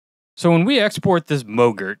So when we export this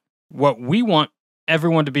MOGRT, what we want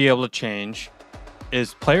everyone to be able to change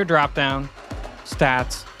is player dropdown,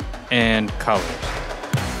 stats, and colors.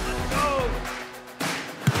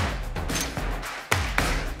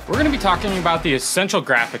 We're going to be talking about the Essential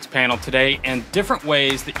Graphics panel today and different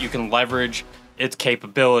ways that you can leverage its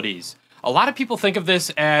capabilities. A lot of people think of this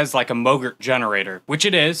as like a MOGRT generator, which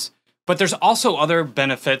it is, but there's also other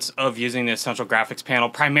benefits of using the Essential Graphics panel,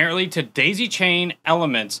 primarily to daisy chain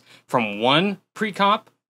elements from one pre-comp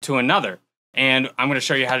to another. And I'm going to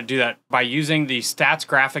show you how to do that by using the stats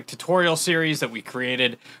graphic tutorial series that we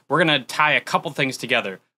created. We're going to tie a couple things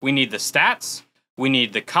together. We need the stats, we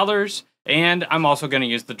need the colors, and I'm also going to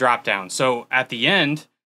use the dropdown. So at the end,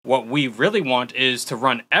 what we really want is to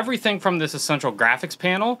run everything from this Essential Graphics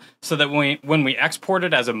panel so that when we export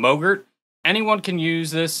it as a MOGRT, anyone can use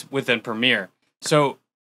this within Premiere. So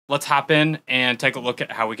let's hop in and take a look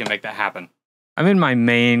at how we can make that happen. I'm in my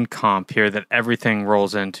main comp here that everything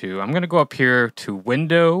rolls into. I'm going to go up here to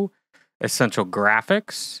Window, Essential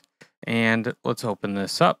Graphics, and let's open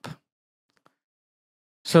this up.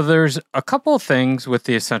 So there's a couple of things with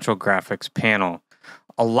the Essential Graphics panel.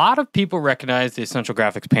 A lot of people recognize the Essential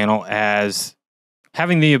Graphics panel as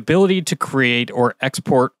having the ability to create or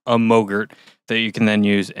export a MOGRT that you can then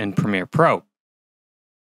use in Premiere Pro.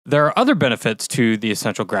 There are other benefits to the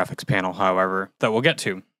Essential Graphics panel, however, that we'll get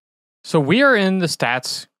to. So we are in the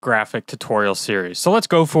stats graphic tutorial series. So let's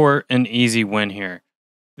go for an easy win here.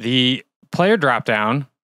 The player dropdown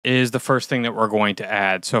is the first thing that we're going to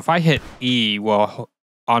add. So if I hit E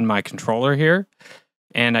on my controller here,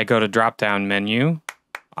 and I go to Dropdown Menu,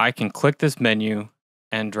 I can click this menu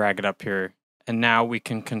and drag it up here. And now we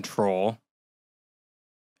can control.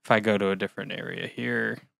 If I go to a different area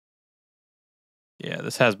here, yeah,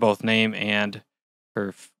 this has both name and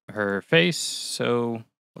her face. So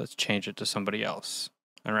let's change it to somebody else.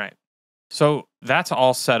 All right. So that's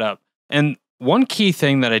all set up. And one key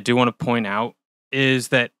thing that I do want to point out is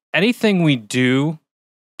that anything we do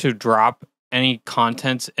to drop any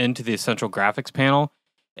contents into the Essential Graphics panel,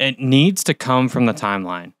 it needs to come from the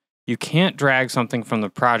timeline. You can't drag something from the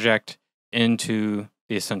project into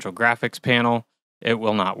the Essential Graphics panel. It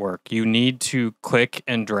will not work. You need to click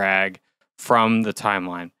and drag from the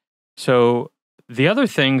timeline. So the other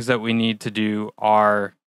things that we need to do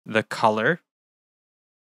are the color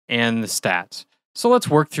and the stats. So let's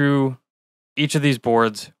work through each of these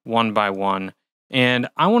boards one by one. And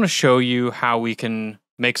I want to show you how we can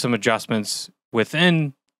make some adjustments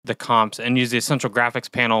within the comps and use the Essential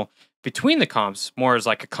Graphics panel between the comps more as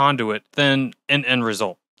like a conduit than an end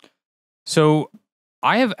result. So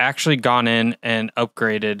I have actually gone in and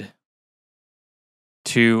upgraded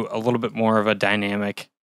to a little bit more of a dynamic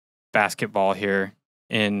basketball here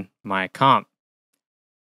in my comp.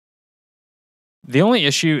 The only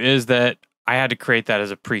issue is that I had to create that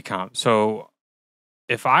as a pre-comp. So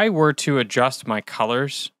if I were to adjust my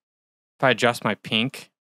colors, if I adjust my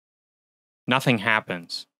pink, nothing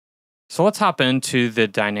happens. So let's hop into the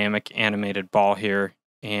dynamic animated ball here.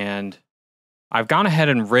 And I've gone ahead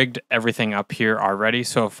and rigged everything up here already.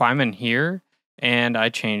 So if I'm in here and I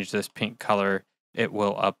change this pink color, it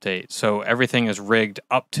will update. So everything is rigged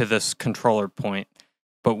up to this controller point.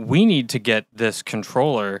 But we need to get this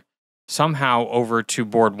controller somehow over to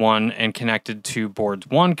board 1 and connected to board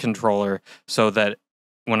 1 controller so that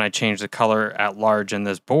when I change the color at large in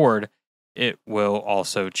this board, it will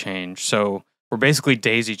also change. So we're basically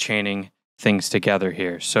daisy chaining things together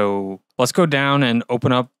here. So let's go down and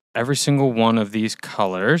open up every single one of these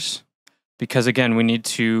colors because again, we need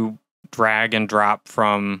to drag and drop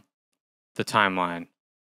from the timeline.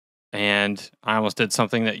 And I almost did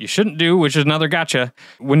something that you shouldn't do, which is another gotcha.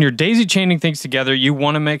 When you're daisy chaining things together, you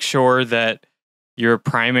want to make sure that your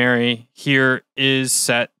primary here is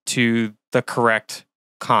set to the correct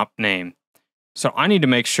comp name. So I need to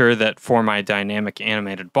make sure that for my dynamic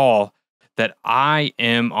animated ball, that I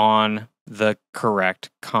am on the correct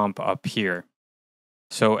comp up here.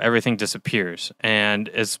 So everything disappears and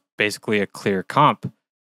it's basically a clear comp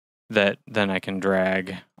that then I can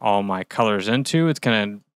drag all my colors into. It's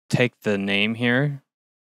going to take the name here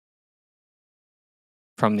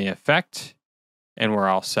from the effect and we're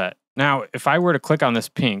all set. Now, if I were to click on this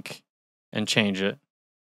pink and change it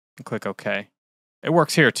and click OK, it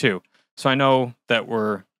works here too. So I know that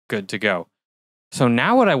we're good to go. So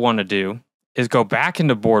now what I want to do is go back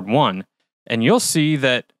into board 1 and you'll see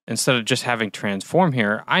that instead of just having transform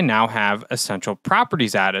here, I now have essential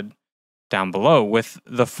properties added down below with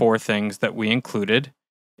the 4 things that we included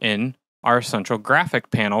in our essential graphic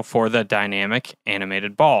panel for the dynamic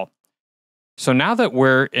animated ball. So now that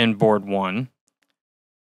we're in board 1,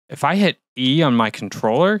 if I hit E on my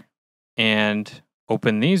controller, and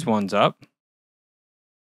open these ones up,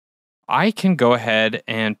 I can go ahead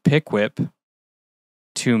and pick whip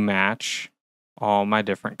to match all my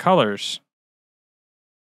different colors.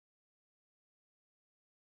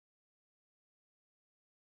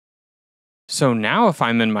 So now if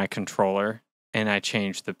I'm in my controller and I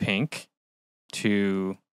change the pink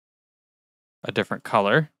to a different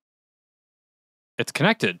color, it's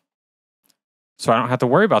connected. So I don't have to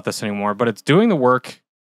worry about this anymore, but it's doing the work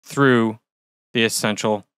through the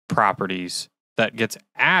essential properties that gets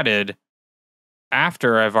added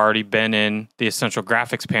after I've already been in the essential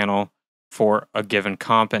graphics panel for a given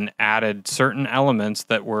comp and added certain elements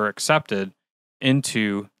that were accepted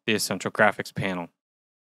into the essential graphics panel.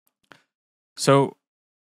 So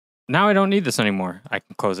now I don't need this anymore. I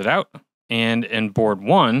can close it out. And in board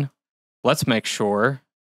 1, let's make sure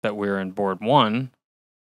that we're in board 1.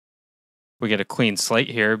 We get a clean slate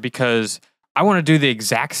here because I want to do the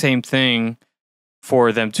exact same thing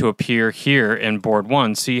for them to appear here in board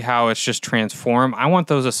 1. See how it's just transformed? I want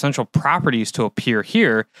those essential properties to appear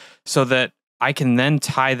here so that I can then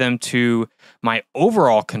tie them to my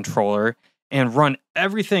overall controller and run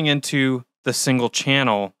everything into the single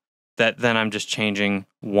channel that then I'm just changing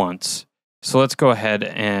once. So let's go ahead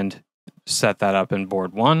and set that up in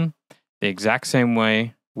board 1 the exact same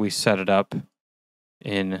way we set it up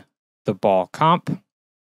in the ball comp.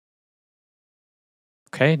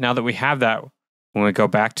 Okay, now that we have that, when we go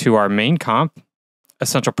back to our main comp,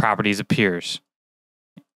 essential properties appears.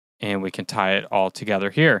 And we can tie it all together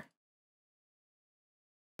here.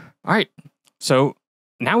 All right, so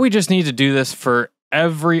now we just need to do this for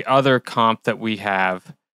every other comp that we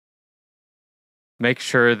have. Make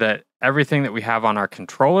sure that everything that we have on our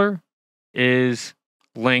controller is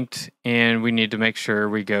linked, and we need to make sure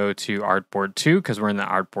we go to Artboard 2 because we're in the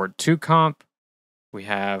Artboard 2 comp. We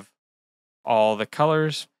have all the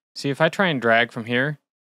colors. See, if I try and drag from here,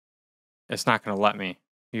 it's not going to let me.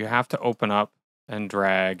 You have to open up and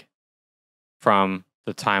drag from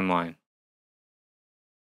the timeline.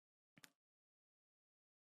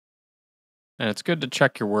 And it's good to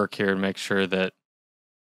check your work here and make sure that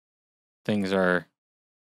things are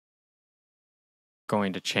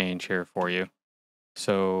going to change here for you.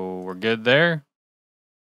 So we're good there.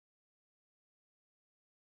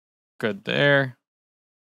 Good there.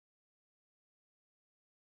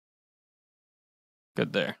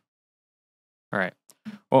 Good there. All right.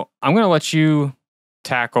 Well, I'm going to let you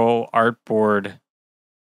tackle Artboard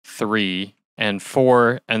 3 and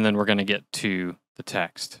 4, and then we're going to get to the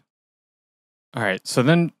text. All right. So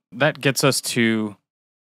then that gets us to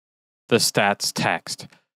the stats text.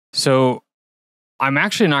 So I'm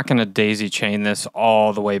actually not going to daisy chain this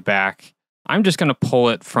all the way back. I'm just going to pull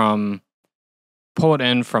it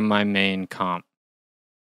in from my main comp.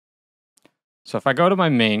 So if I go to my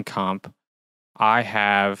main comp, I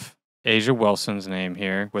have Asia Wilson's name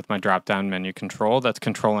here with my drop-down menu control. That's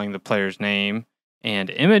controlling the player's name and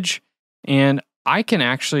image. And I can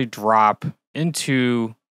actually drop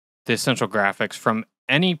into the essential graphics from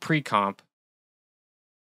any pre-comp.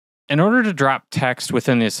 In order to drop text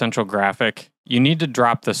within the essential graphic, you need to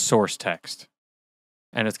drop the source text.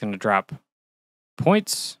 And it's going to drop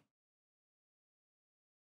points.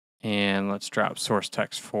 And let's drop source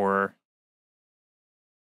text for,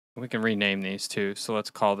 we can rename these too. So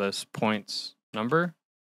let's call this points number.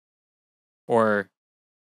 Or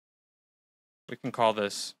we can call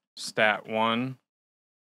this stat1.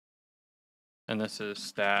 And this is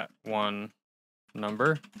stat1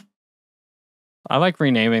 number. I like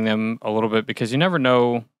renaming them a little bit because you never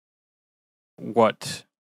know what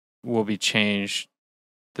will be changed.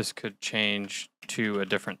 This could change to a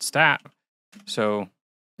different stat. So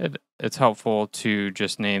it's helpful to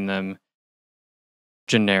just name them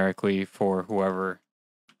generically for whoever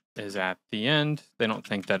is at the end. They don't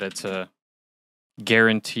think that it's a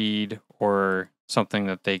guaranteed or something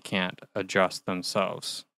that they can't adjust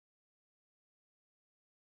themselves.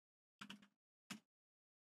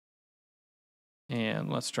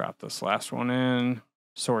 And let's drop this last one in.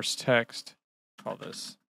 Source text. Call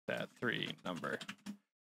this stat3 number.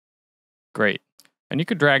 Great. And you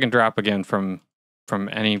could drag and drop again from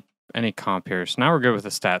any comp here. So now we're good with the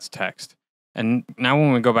stats text. And now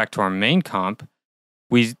when we go back to our main comp,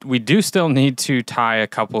 we do still need to tie a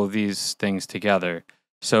couple of these things together.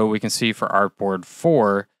 So we can see for Artboard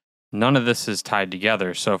 4, none of this is tied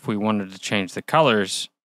together. So if we wanted to change the colors,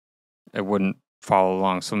 it wouldn't follow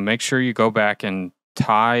along. So make sure you go back and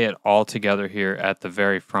tie it all together here at the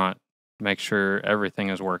very front. Make sure everything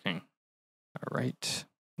is working. All right.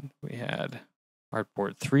 We had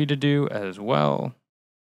Artboard 3 to do as well.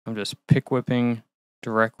 I'm just pick whipping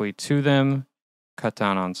directly to them, cut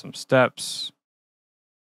down on some steps.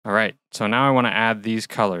 All right, so now I want to add these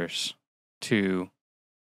colors to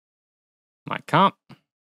my comp.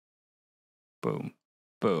 Boom,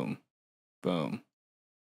 boom, boom.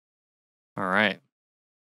 All right.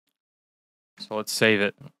 So let's save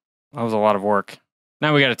it. That was a lot of work.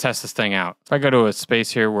 Now we got to test this thing out. If I go to a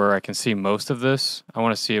space here where I can see most of this, I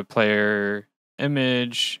want to see a player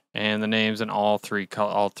image and the names in all three,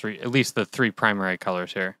 at least the three primary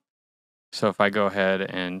colors here. So if I go ahead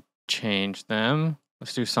and change them,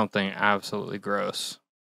 let's do something absolutely gross.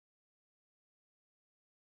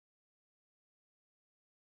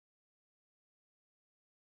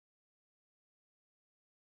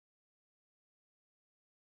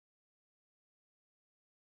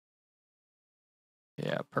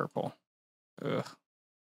 Yeah, purple. Ugh.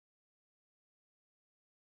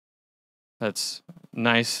 That's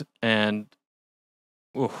nice and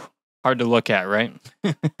hard to look at, right?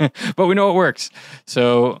 But we know it works.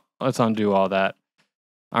 So let's undo all that.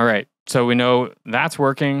 All right. So we know that's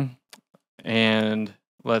working. And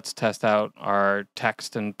let's test out our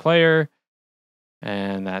text and player.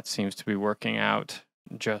 And that seems to be working out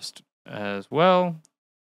just as well.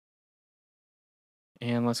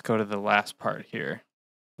 And let's go to the last part here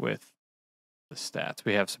with the stats.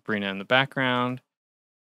 We have Sabrina in the background.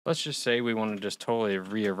 Let's just say we want to just totally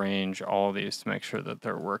rearrange all these to make sure that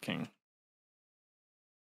they're working.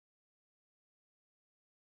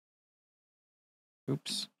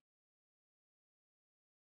 Oops.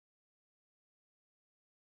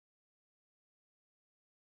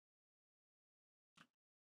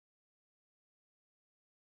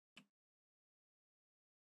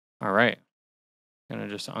 All right. I'm going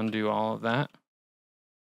to just undo all of that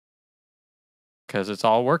because it's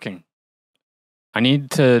all working. I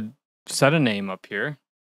need to set a name up here.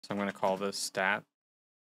 So I'm going to call this stat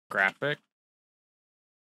graphic.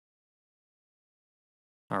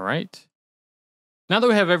 All right. Now that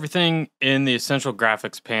we have everything in the essential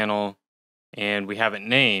graphics panel and we have it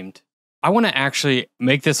named, I want to actually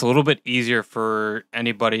make this a little bit easier for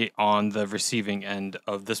anybody on the receiving end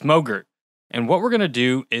of this MOGRT. And what we're going to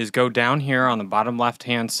do is go down here on the bottom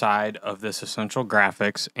left-hand side of this essential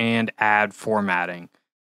graphics and add formatting.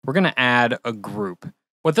 We're going to add a group.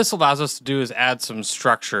 What this allows us to do is add some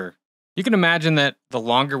structure. You can imagine that the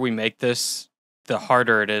longer we make this, the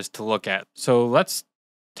harder it is to look at. So let's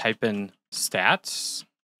type in stats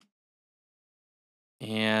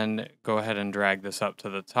and go ahead and drag this up to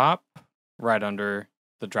the top, right under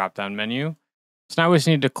the drop-down menu. So now we just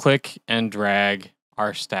need to click and drag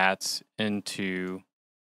our stats into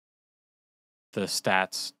the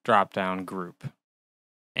stats drop-down group.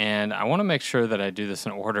 And I want to make sure that I do this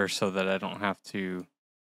in order so that I don't have to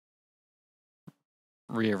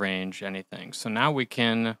rearrange anything. So now we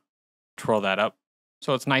can twirl that up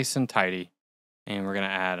so it's nice and tidy. And we're going to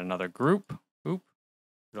add another group. Oop,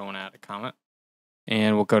 we don't want to add a comment.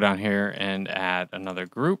 And we'll go down here and add another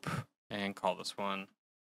group and call this one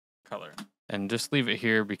color. And just leave it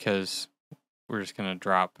here because we're just going to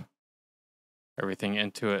drop everything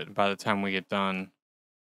into it. By the time we get done,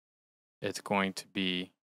 it's going to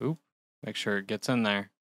be, make sure it gets in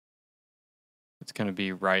there. It's going to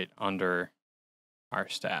be right under our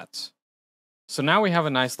stats. So now we have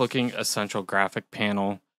a nice looking essential graphic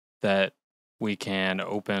panel that we can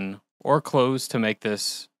open or close to make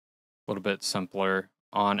this a little bit simpler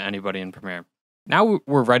on anybody in Premiere. Now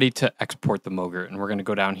we're ready to export the MOGRT, and we're going to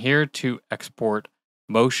go down here to export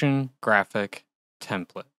motion graphic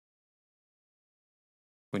template.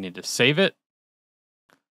 We need to save it.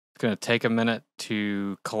 It's going to take a minute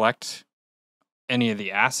to collect any of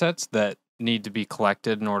the assets that need to be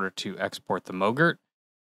collected in order to export the MOGRT.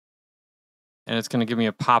 And it's going to give me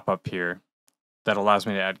a pop-up here that allows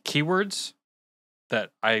me to add keywords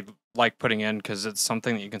that I like putting in because it's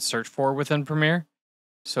something that you can search for within Premiere.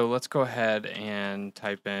 So let's go ahead and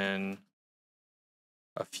type in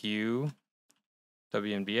a few.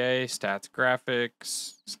 WNBA, stats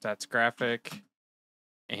graphic,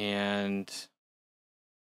 and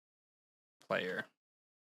player.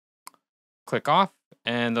 Click off,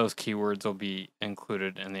 and those keywords will be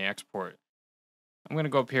included in the export. I'm going to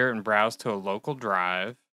go up here and browse to a local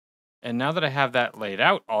drive. And now that I have that laid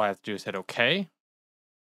out, all I have to do is hit OK.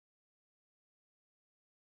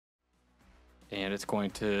 And it's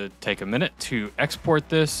going to take a minute to export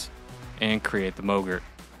this and create the MOGRT.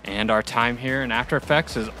 And our time here in After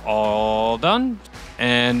Effects is all done.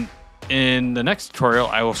 And in the next tutorial,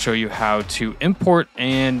 I will show you how to import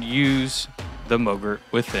and use the MOGRT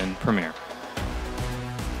within Premiere.